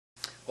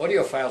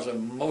Audiophiles are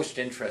most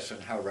interested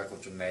in how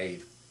records are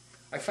made.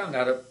 I found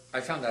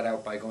that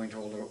out by going to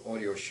all the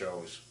audio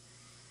shows.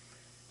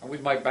 And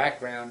with my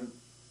background,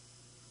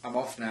 I'm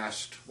often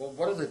asked, well,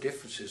 what are the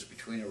differences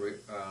between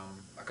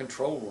a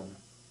control room,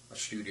 a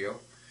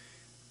studio,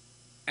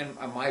 and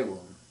my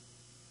room,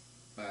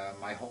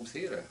 my home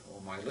theater,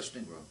 or my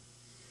listening room?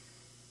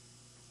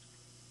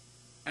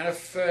 And at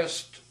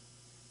first,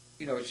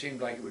 it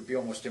seemed like it would be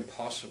almost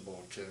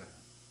impossible to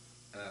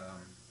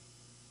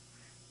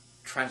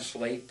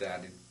translate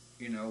that,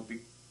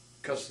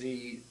 because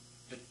the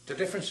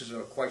differences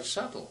are quite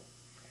subtle.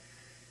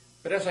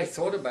 But as I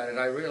thought about it,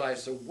 I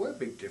realized there were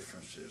big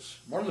differences.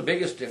 One of the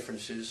biggest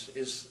differences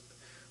is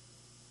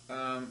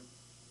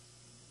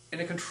in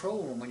a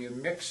control room, when you're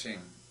mixing,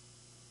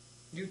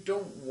 you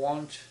don't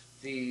want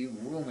the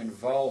room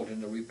involved in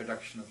the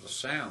reproduction of the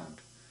sound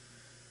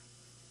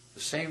the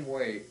same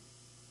way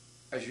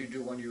as you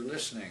do when you're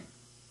listening.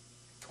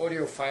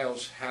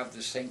 Audiophiles have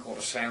this thing called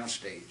a sound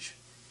stage.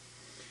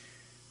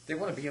 They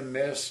want to be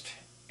immersed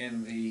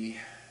in the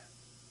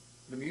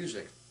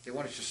music. They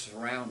want it to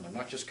surround them,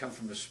 not just come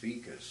from the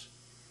speakers.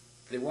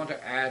 They want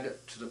to add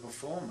to the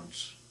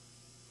performance.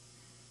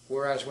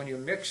 Whereas when you're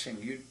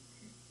mixing,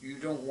 you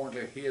don't want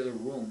to hear the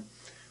room,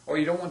 or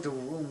you don't want the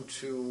room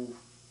to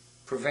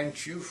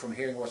prevent you from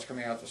hearing what's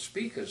coming out the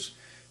speakers,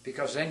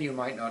 because then you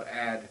might not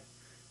add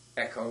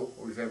echo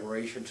or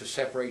reverberation to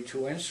separate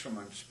two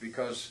instruments,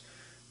 because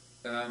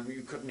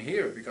you couldn't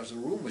hear it because the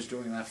room was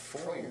doing that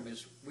for you.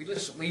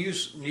 We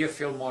use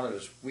near-field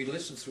monitors. We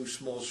listen through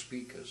small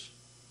speakers.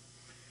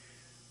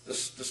 The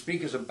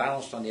speakers are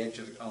balanced on the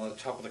edge on the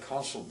top of the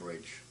console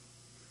bridge,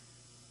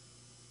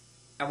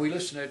 and we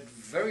listen at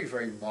very,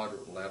 very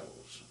moderate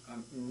levels.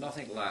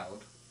 Nothing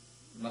loud,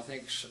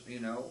 nothing,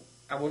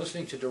 and we're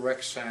listening to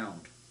direct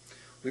sound.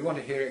 We want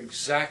to hear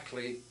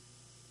exactly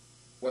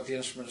what the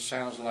instrument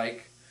sounds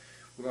like.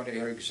 We want to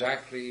hear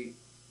exactly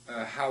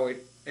how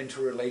it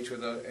interrelates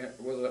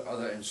with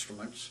other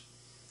instruments,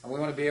 and we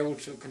want to be able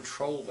to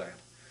control that.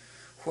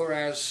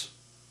 Whereas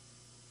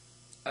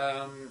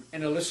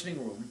in a listening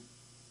room,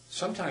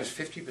 sometimes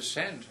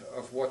 50%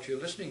 of what you're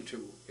listening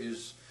to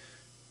is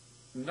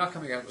not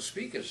coming out the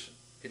speakers.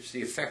 It's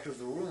the effect of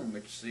the room.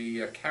 It's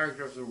the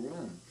character of the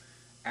room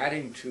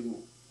adding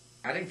to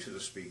the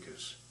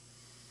speakers.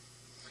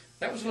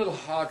 That was a little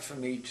hard for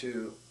me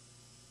to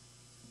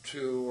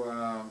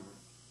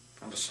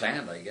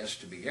understand, I guess,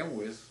 to begin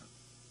with.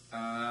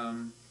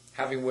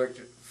 Having worked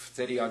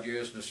 30-odd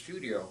years in a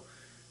studio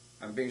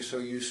and being so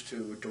used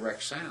to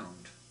direct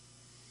sound,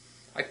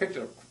 I picked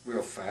it up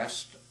real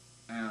fast,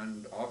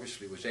 and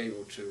obviously was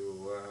able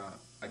to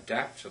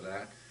adapt to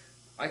that.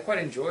 I quite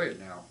enjoy it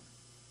now.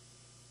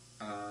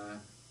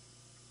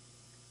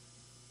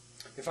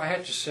 If I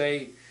had to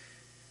say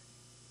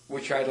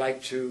which I'd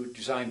like to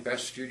design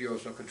best,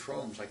 studios or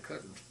control rooms, I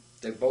couldn't.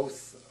 They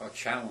both are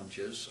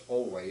challenges,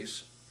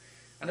 always.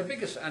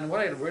 And what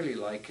I really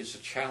like is the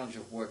challenge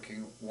of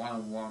working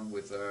one-on-one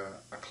with a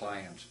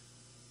client.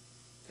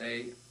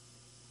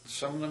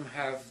 Some of them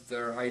have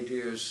their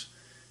ideas,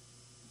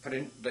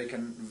 they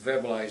can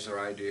verbalize their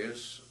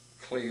ideas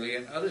clearly,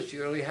 and others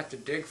you really have to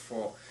dig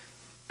for.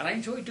 And I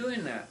enjoy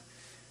doing that,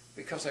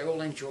 because I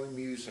all enjoy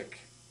music,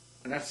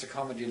 and that's the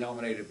common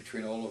denominator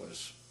between all of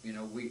us.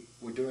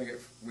 We're doing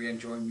it, we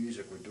enjoy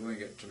music, we're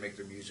doing it to make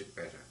the music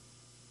better.